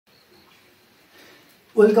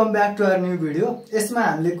Welcome back two our new video. यसमा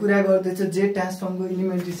हामीले कुरा गर्दैछौं जेड ट्रान्सफर्मको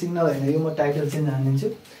एलिमेन्ट्री सिग्नल हैन, यो म टाइटल चाहिँ जानिन्छु।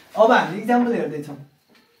 अब हामीले एक्जाम्पल हेर्दै छौं।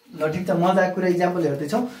 ल ठीक छ, मजाको कुरा एक्जाम्पल हेर्दै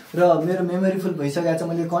छौं र मेरो मेमोरी फुल भइसकेको छ।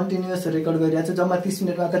 मैले कन्टिन्युअस रेकर्ड गरिरहेको छु, जम्मा 30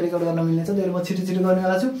 मिनेट मात्र रेकर्ड गर्न मिल्ने छ। त्यसैले म छिटो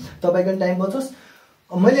गर्नेवाला छु, तपाईको टाइम बचोस्।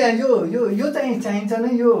 मैले यो चाहिँ चाहिन्छ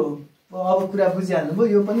नै, यो अब कुरा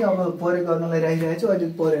बुझिहाल्नुभयो। यो पनि अब परे गर्नलाई राखिरहेको छु,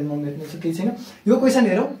 अहिले परे म मेट्नेछु, केही छैन। यो क्वेशन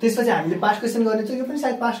हेरौँ, त्यसपछि हामीले पास्ट क्वेशन गर्ने छौं। यो पनि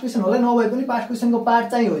सायद पास्ट क्वेशन होला, नभए पनि पास्ट क्वेशनको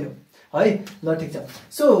पार्ट चाहिँ हो यो, है। ल ठीक छ।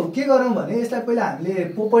 सो के गरौँ भने यसलाई पहिला हामीले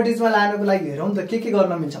प्रोपर्टिजमा लानको लागि हेरौँ त के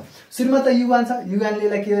गर्न मिल्छ। सुरुमा त u1 छ, u1 ले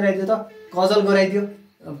यसलाई के गराइदियो त कजल गराइदियो,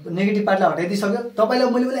 नेगेटिभ पार्टलाई हटाइदिइसक्यो। तपाईलाई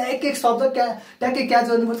मैले एक एक शब्द ट्याक्कै क्याच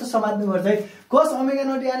गर्नुपर्छ, समात्नुपर्छ है। cos ओमेगा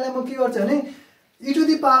नट यानलाई म के गर्छु भने e टु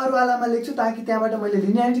द पावर वालामा लेख्छु, ताकि त्यहाँबाट मैले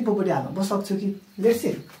लिनियरिटी प्रोपर्टी हाल्न पो सक्छु कि। Let's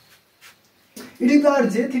see, e to the power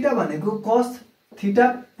j theta भनेको cos theta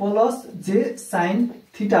plus j sin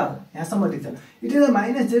theta हो। यहाँसम्म ठीक छ। e to the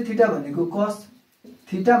minus j theta भनेको cos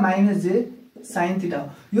theta minus j sin theta हो।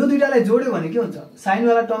 यो दुईटालाई जोड्यो भने के हुन्छ, sin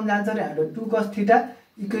वाला टर्म जान्छ रे, हाम्रो 2 cos theta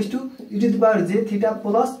equals to e to the power j theta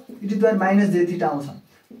plus e to the power minus j theta आउँछ।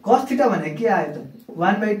 cos थीटा भनेको के आयो त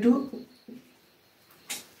 1/2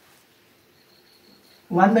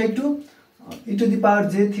 e to the power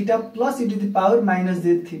j theta plus e to the power minus j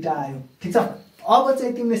theta आयो। ठीक छ। अब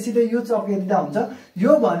चाहिँ तिमीले सिधै यो चप्किदिँदा हुन्छ।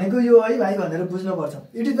 यो भनेको यो है भाइ भनेर बुझ्नुपर्छ।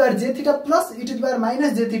 e to the power j theta plus e to the power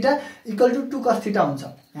minus j theta equal to 2 cos theta हुन्छ।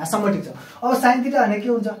 यहाँसम्म ठीक छ। अब sin थीटा भने के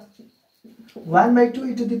हुन्छ 1/2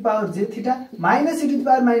 e to the power j theta minus e to the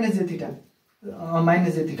power minus j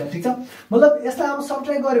theta ठीक छ। मतलब यसलाई अब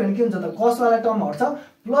सबट्र्याक्ट गर्यो भने के हुन्छ त, cos वाला टर्म हट्छ,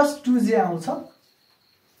 प्लस 2j आउँछ।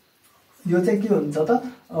 यो चाहिँ के हुन्छ त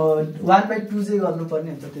 1/2j गर्नुपर्ने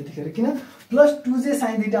हुन्छ त्यतिखेर, किन प्लस 2j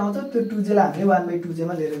sin थीटा आउँछ। त्यो 2j लाई हामीले 1/2j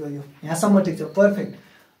मा लिएर गयो। यहाँसम्म ठीक छ, परफेक्ट।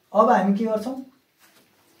 अब हामी के गर्छौं,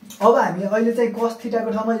 अब हामी अहिले चाहिँ cos थीटा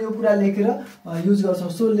को ठाउँमा यो कुरा लेखेर युज गर्छौं।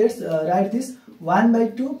 So let's write this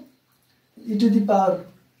 1/2 e to the power,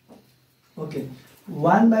 okay,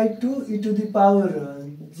 1/2 e to the power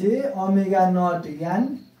j omega not n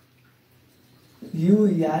u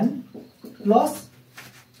n plus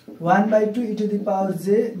 1/2 e to the power j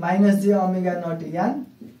minus j omega not n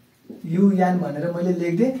u n भनेर मैले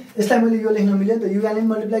लेख्दिए। यसलाई मैले यो लेख्न मिल्यो नि त, u n ले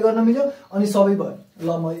मल्टिप्लाई गर्न मिल्यो, अनि सबै भयो। ल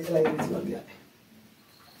म यसलाई युज गरिदिएँ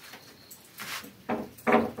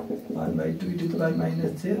 1/2 e to the power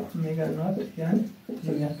minus j omega not n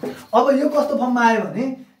u n। अब यो कस्तो फर्ममा आयो भने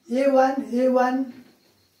a1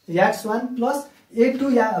 x1 plus a2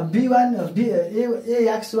 b1 a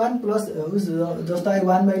x1 plus जस्तो आयो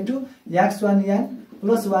 1/2 x1 n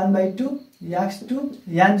plus 1/2 x2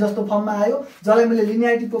 n जस्तो फर्ममा आयो, जसलाई मैले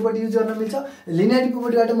लिनियरिटी प्रोपर्टी युज गर्न मिल्छ। लिनियरिटी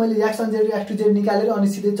प्रोपर्टीबाट मैले x1z x2z निकालेर अनि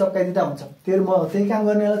सिधै चप्काइदिँदा हुन्छ। त्यसैले म त्यही काम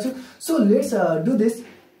गर्नेवाला छु। सो लेट्स डु दिस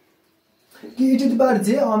कि e to the power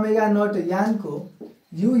j omega not n को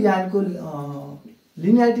u n को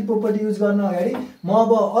लिनियरिटी प्रोपर्टी युज गर्न अगाडि म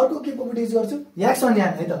अब अर्को के प्रोपर्टी युज गर्छु, x1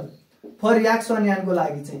 n है त। फर x1 n को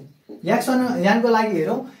लागि चाहिँ x1 n को लागि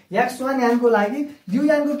हेरौं, x1 n को लागि u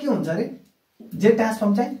n को के हुन्छ रे, जेड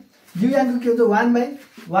ट्रान्सफर्म चाहिँ u n को के हुन्छ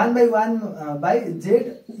 1/1 बाइ z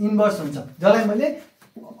इन्भर्स हुन्छ, जसलाई मैले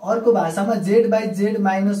अर्को भाषामा z/z -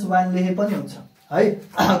 1 लेखे पनि हुन्छ है।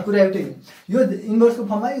 कुरा एउटै हो, यो इन्भर्सको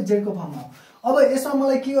फर्ममा, यो z को फर्ममा हो। अब यसमा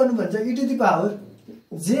मलाई के गर्नु भन्छ, e to the power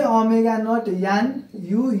j omega not n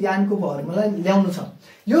u n को फर्मुला ल्याउनु छ।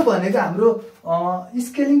 यो भनेको हाम्रो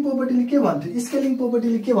स्केलिङ प्रोपर्टीले के भन्थ्यो, स्केलिङ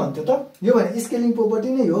प्रोपर्टीले के भन्थ्यो त, यो भने स्केलिङ प्रोपर्टी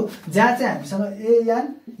नै हो, जहाँ चाहिँ हामीसँग an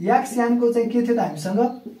x n को चाहिँ के थियो त, हामीसँग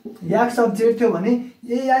x अफ z थियो भने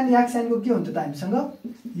an x n को के हुन्थ्यो त, हामीसँग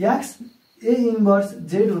x a इन्भर्स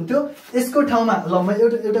z हुन्थ्यो। यसको ठाउँमा ल म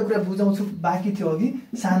एउटा कुरा बुझाउँछु, बाँकी थियो अघि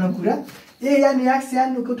सानो कुरा। an x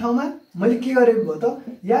n को ठाउँमा मैले के गरेको भयो त,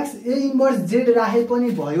 x a इन्भर्स z राखे पनि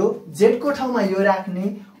भयो, z को ठाउँमा यो राख्ने,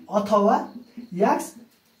 अथवा x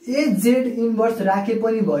a z इन्भर्स राखे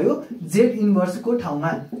पनि भयो, z इन्भर्स को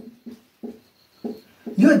ठाउँमा।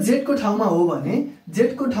 यो z को ठाउँमा हो भने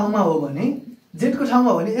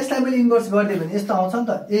यसलाई मैले इन्भर्स गर्दिए भने यस्तो आउँछ नि त,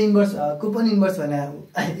 a इन्भर्स को पनि इन्भर्स भने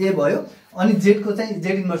a भयो, अनि z को चाहिँ z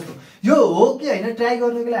इन्भर्स हो। यो हो कि हैन ट्राई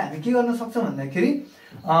गर्नको लागि हामी के गर्न सक्छौं भन्दाखेरि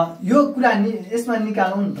यो कुरा यसमा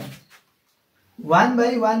निकालौं नि त,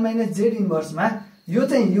 1/1 माइनस z इन्भर्समा यो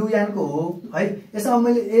चाहिँ u n को हो है। यसमा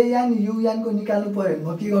मैले a n u n को निकाल्नु पर्यो भने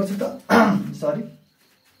म के गर्छु त, sorry,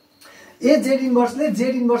 a z इन्भर्सले z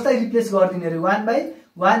इन्भर्सलाई replace गर्दिने रे,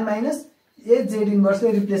 1/1 माइनस a z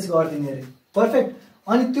इन्भर्सले रिप्लेस गर्दिने रे। परफेक्ट।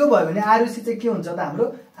 अनि त्यो भयो भने ROC चाहिँ के हुन्छ त, हाम्रो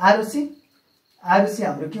ROC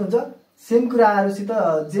हाम्रो के हुन्छ, सेम कुरा ROC त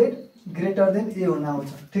z ग्रेटर देन ए हुन आउँछ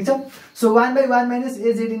ठीक छ सो 1/1 माइनस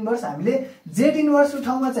ए जेड इन्भर्स हामीले जेड इन्भर्स को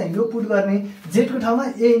ठाउँमा चाहिँ यो पुट गर्ने जेड को ठाउँमा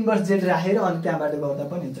ए इन्भर्स जेड राखेर अनि त्यहाँबाट गर्दा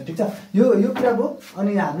पनि हुन्छ ठीक छ यो कुरा भयो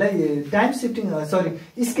अनि हामीलाई टाइम शिफ्टिङ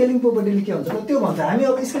सरी स्केलिङ प्रोपर्टीले के हुन्छ त त्यो भन्छ हामी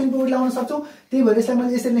अब स्केलिङ प्रोपर्टी लाउन सक्छौं त्यही भएर यसलाई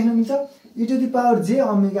मैले यसरी लेख्न मिल्छ e to the power j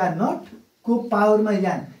omega not को पावरमा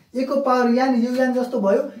यान a को पावर यान u यान जस्तो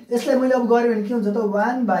भयो यसलाई मैले अब गरे भने के हुन्छ त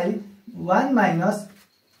 1/1 माइनस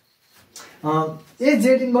ए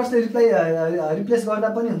जेड इन्भर्सले रिप्लेस गर्दा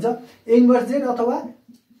पनि हुन्छ ए इन्भर्स जेड अथवा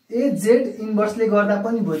ए जेड इन्भर्सले गर्दा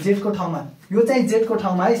पनि भयो जेड को ठाउँमा यो चाहिँ जेड को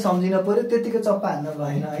ठाउँमा है सम्झिन पर्यो त्यतिकै चप्पा हान्न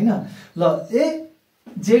भएन हैन ल ए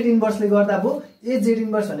जेड इन्भर्सले गर्दा भयो ए जेड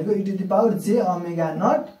इन्भर्स भनेको e to the power j omega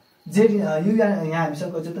not Z you यहाँ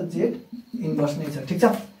हामीसँग चाहिँ त जेड इन्भर्स नै छ ठीक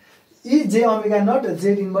छ e j omega not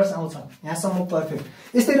Z inverse आउँछ यहाँसम्म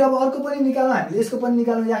पर्फेक्ट यसरी अब अर्को पनि निकालौं हामीले यसको पनि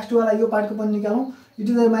निकालौं x2 वाला यो पार्टको पनि निकालौं e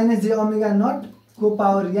to the minus j omega not को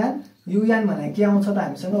पावर यान u यान भने के आउँछ त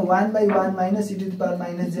हामीसँग 1/1 minus e to the power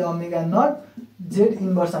minus j omega not Z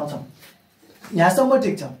inverse आउँछ यहाँसम्म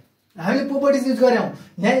ठीक छ हामीले प्रोपर्टिज युज गर्यौं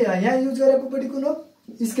यहाँ युज गरे प्रोपर्टी कुन हो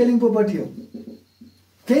स्केलिङ प्रोपर्टी हो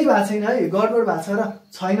केही भएको छैन है गडबड भएको छ र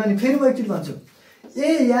छैन नि फेरि म एकचोटि भन्छु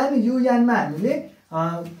ए यान यु यानमा हामीले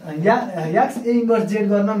एक्स ए इन्भर्स जेड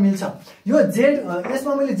गर्न मिल्छ यो जेड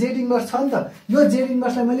यसमा मैले जेड इन्भर्स छ नि त यो जेड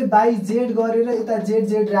इन्भर्सलाई मैले बाइ जेड गरेर यता जेड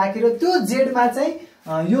जेड राखेर त्यो जेडमा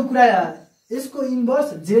चाहिँ यो कुरा यसको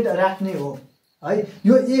इन्भर्स जेड राख्ने हो है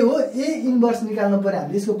यो ए हो ए इन्भर्स निकाल्नु पर्यो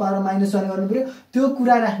हामीले यसको पावर -1 गर्नु पर्यो त्यो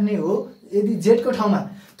कुरा राख्ने हो यदि जेड को ठाउँमा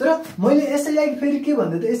तर मैले यसैलाई फेरि के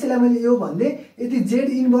भन्दै त यसैलाई मैले यो भन्दै यदि जेड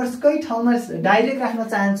इन्भर्स कै ठाउँमा डाइरेक्ट राख्न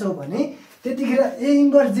चाहन्छौ भने त्यतिखेर ए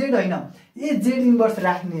इन्भर्स जेड हैन ए जेड इन्भर्स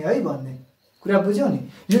राख्ने है भन्ने कुरा बुझ्यौ नि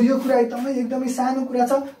यो कुरा एकदमै सानो कुरा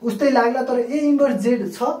छ उस्तै लाग्ला तर ए इन्भर्स जेड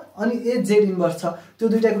छ अनि ए जेड इन्भर्स छ त्यो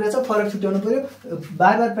दुईटा कुरा छ फरक छुट्याउनु पर्यो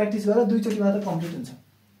बार बार प्र्याक्टिस गरेर दुई चोटी मात्र कम्प्लिट हुन्छ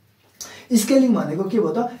स्केलिङ भनेको के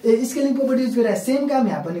भयो त ए स्केलिङ प्रोपर्टी युज गरे सेम काम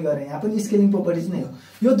यहाँ पनि गरे यहाँ पनि स्केलिङ प्रोपर्टिज नै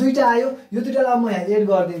हो यो दुईटा आयो यो दुईटालाई म यहाँ एड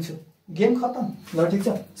गरिदिन्छु गेम खतम ल ठीक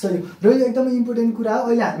छ सही र यो एकदमै इम्पोर्टेन्ट कुरा हो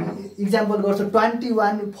अहिले हामी एक्जाम्पल गर्छौं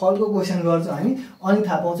 21 फलको क्वेशन गर्छौं हामी अनि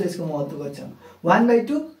थाहा पाउँछ यसको महत्व कति छ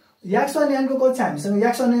 1/2 x1 यानको कति छ हामीसँग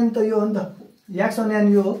x1 यान त यो हो नि त x1 यान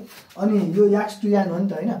यो हो अनि यो x2 यान हो नि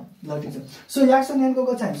त हैन ल ठीक छ सो x1 यानको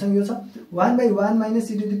कति छ हामीसँग यो छ 1/1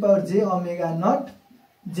 minus e to the power j omega not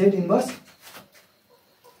Z inverse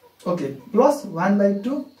okay plus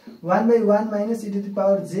 1/2 1/1 minus e to the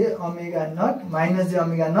power j omega not minus j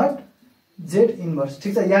omega not Z inverse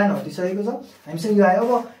ठीक छ यान हटिसकेको छ हामीसँग यो आयो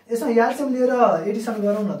अब यसमा यालसम लिएर एडिसन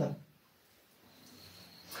गरौँ न त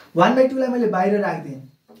 1/2 लाई मैले बाहिर राख्दिए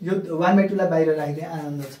यो 1/2 लाई बाहिर राख्दिए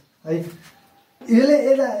आनन्द छ है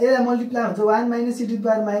यसलाई मल्टिप्लाई हुन्छ 1 minus e to the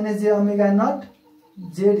power minus j omega not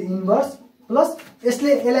Z inverse plus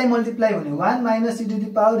यसले यसलाई मल्टिप्लाई हुने 1 minus e to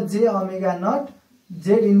the power j omega not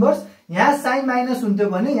Z inverse यहाँ साइन माइनस हुन्थ्यो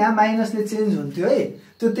भने यहाँ माइनसले चेन्ज हुन्थ्यो है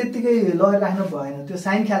त्यो त्यतिकै लयर राख्नु भएन त्यो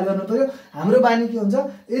साइन ख्याल गर्नु पर्यो हाम्रो बानी के हुन्छ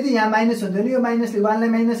यदि यहाँ माइनस हुन्थ्यो भने यो माइनसले 1 लाई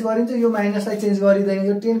माइनस गरिन्छ यो माइनसलाई चेन्ज गरिदैन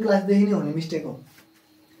यो 10 क्लास देखि नै हुने मिस्टेक हो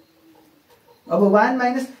अब 1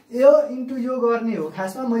 माइनस यो इन्टु यो गर्ने हो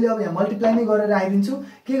खासमा मैले अब यहाँ मल्टिप्लाई नै गरेर राखिदिन्छु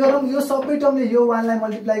के गरौँ यो सबै टर्मले यो 1 लाई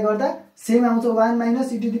मल्टिप्लाई गर्दा सेम आउँछ 1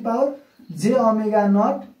 minus e to the power j omega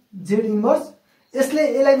not Z inverse यसले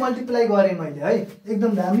यसलाई मल्टिप्लाई गरे मैले है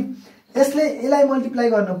एकदम दामी यसले यसलाई मल्टिप्लाई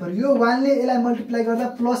गर्न पर्यो यो 1 ले यसलाई मल्टिप्लाई गर्दा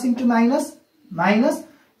प्लस इन्टु माइनस माइनस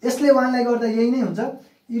यसले 1 लाई गर्दा यही नै हुन्छ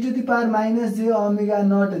e to the power minus j omega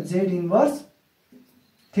not Z inverse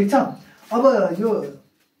ठीक छ अब यो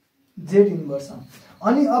जेड इन्भर्स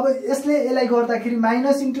अनि अब यसले यसलाई गर्दाखेरि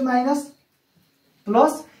minus into minus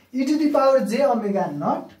plus e to the power j omega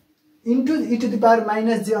not into e to the power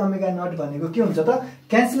minus j omega not भनेको के हुन्छ त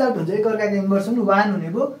क्यान्सल आउट हुन्छ एकअर्काको इन्भर्स हुनु 1 हुने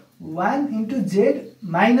भो 1 into Z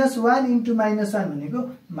minus 1 into minus 1 भनेको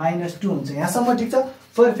 -2 हुन्छ यहाँसम्म ठीक छ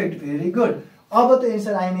पर्फेक्ट भेरी गुड अब त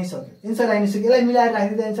एन्सर आइ नै सक्यो यसलाई मिलाएर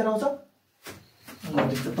राखिदिँदा एन्सर आउँछ ल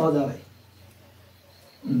ठीक छ त जा भाइ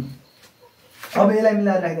अब यसलाई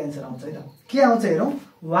मिलाएर राख्दा एन्सर आउँछ है त के आउँछ हेरौँ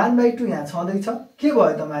 1/2 यहाँ छँदैछ के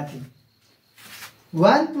भयो त माथि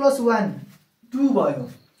 1 + 1 2 भयो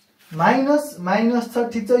माइनस माइनस छ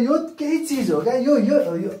ठीक छ यो केही चीज हो क्या यो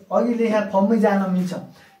अघि लेखा फर्ममै जान मिल्छ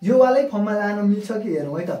यो वालै फर्ममा जान मिल्छ कि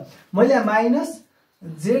हेरौँ है त मैले यहाँ माइनस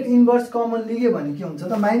जेड इन्भर्स कमन लिएँ भने के हुन्छ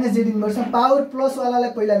त माइनस जेड इन्भर्समा पावर प्लस वालालाई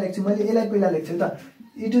पहिला लेख्छु मैले यसलाई पहिला लेख्छु त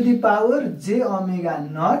e to the power j omega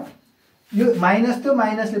not यो माइनस थियो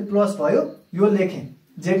माइनसले प्लस भयो यो लेखेँ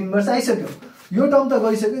जेड इन्भर्स आइसक्यो यो टर्म त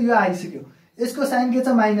गइसक्यो यो आइसक्यो यसको साइन के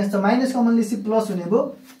छ माइनस कमन लिएपछि प्लस हुने भयो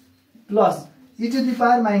plus e to the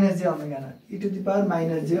power minus j omega not e to the power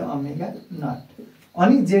minus j omega not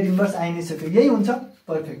अनि जेड इन्भर्स आइ नै सक्यो, यही हुन्छ।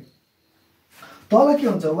 पर्फेक्ट। तल के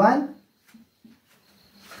हुन्छ 1,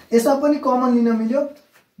 यसमा पनि कमन लिन मिल्यो,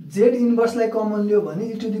 जेड इन्भर्सलाई कमन लियो भने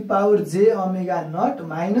e to the power j omega not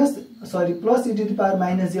minus sorry plus e to the power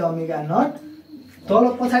minus j omega not, तल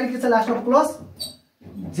पछाडि के छ लास्टमा प्लस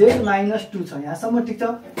z माइनस 2 छ, यहाँसम्म ठिक छ।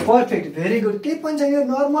 Perfect, very good. केही पनि छैन, यो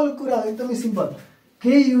नर्मल कुरा हो, एकदमै सिम्पल,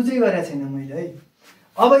 केही युजै गरेको छैन मैले है।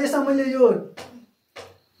 अब यसमा मैले यो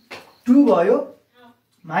 2 भयो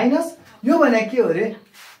माइनस यो भने के हो रे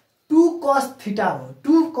 2 cos थीटा हो,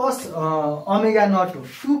 2 cos ओमेगा नट हो,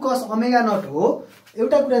 2 cos ओमेगा नट हो।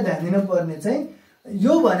 एउटा कुरा ध्यान दिनु पर्ने चाहिँ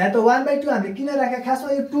यो भने त 1/2 हामीले किन राखे,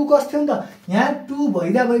 खासमा यो 2 cos थियो नि त, यहाँ 2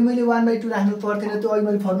 भइदा भइ मैले 1/2 राख्नु पर्थेन, त्यो अहिले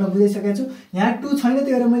मैले फर्मुला बुझाइसकेको छु। यहाँ 2 छैन,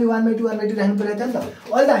 त्यही भएर मैले 1/2 राख्नु परेको थियो नि त।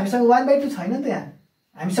 अहिले त हामीसँग 1/2 छैन नि त, यहाँ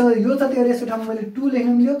हामीसँग यो छ, त्यही भएर यसको ठाउँमा मैले 2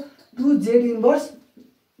 लेख्नु मिल्यो, 2 Z inverse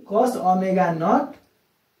cos omega not,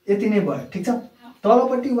 यति नै भयो, ठिक छ।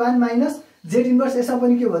 तलपट्टि 1 माइनस जेड इन्भर्स, यसमा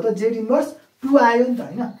पनि के भयो त जेड इन्भर्स 2 आयो नि त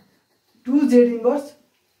हैन, 2 Z inverse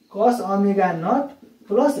cos omega not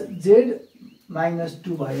plus Z minus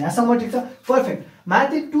 2 भयो, यहाँसम्म ठिक छ। पर्फेक्ट।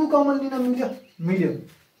 माथि 2 कमन लिन मिल्यो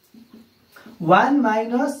 1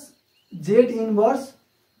 minus Z inverse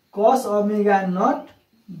cos omega not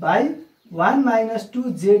by 1 minus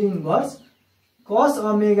 2 Z inverse cos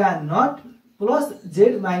omega not plus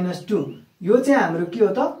Z minus 2, यो चाहिँ हाम्रो के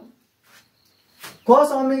हो त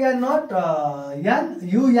cos ओमेगा नट यान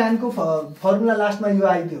यु यानको फर्मुला लास्टमा यो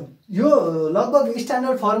आइदियो, यो लगभग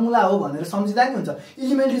स्ट्यान्डर्ड फर्मुला हो भनेर सम्झिँदा नि हुन्छ,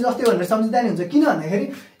 इलिमेन्ट्री जस्तै भनेर सम्झिँदा नि हुन्छ। किन भन्दाखेरि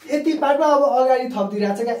यति पार्टमा अब अगाडि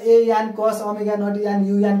थपिदिरहेको छ क्या, ए यान cos ओमेगा नट यान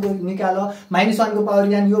यु यानको निकाल, -1 को पावर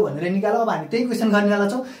यान यो भनेर निकाल। अब हामी त्यही क्वेसन गर्नेवाला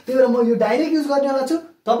छौँ, त्यही भएर म यो डाइरेक्ट युज गर्नेवाला छु।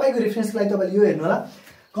 तपाईँको रेफरेन्सको लागि तपाईँले यो हेर्नु होला,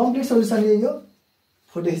 कम्प्लिट सोल्युसन यही हो,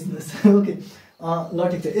 फोटो खिच्नुहोस्। ओके ल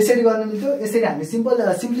ठिक छ, यसरी गर्न मिल्थ्यो। यसरी हामी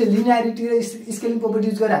सिम्पली लिनियरिटी र स्केलिङ प्रोपर्टी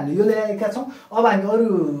युज गरेर हामीले यो ल्याएका छौँ। अब हामी अरू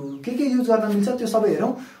के युज गर्न मिल्छ त्यो सबै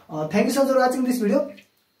हेरौँ। Thank you so much for watching this video.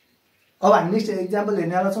 अब हामी नेक्स्ट एक्जाम्पल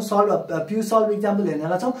हेर्नेवाला छौँ, प्यु सल्भ एक्जाम्पल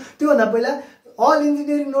हेर्नेवाला छौँ। त्योभन्दा पहिला अल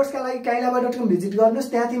इन्जिनियरिङ नोट्सका लागि kailaba.com भिजिट गर्नुहोस्,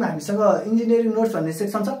 त्यहाँदेखि हामीसँग इन्जिनियरिङ नोट्स भन्ने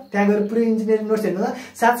सेक्सन छ, त्यहाँ गएर पुरै इन्जिनियरिङ नोट्स हेर्नु होला।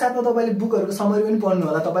 साथसाथमा तपाईँले बुकहरूको समरी पनि पढ्नु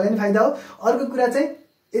होला, तपाईँलाई पनि फाइदा हो। अर्को कुरा चाहिँ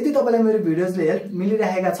यदि तपाईँलाई मेरो भिडियोजले हेल्प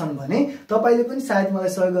मिलिरहेका छन् भने तपाईँले पनि सायद मलाई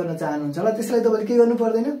सहयोग गर्न चाहनुहुन्छ होला, त्यसलाई तपाईँले के गर्नु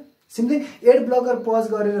पर्दैन, सिम्पली एड ब्लकर पज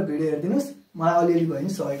गरेर भिडियो हेरिदिनुहोस्, मलाई अलिअलि भयो नि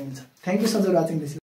सहयोग मिल्छ। Thank you so much for watching this.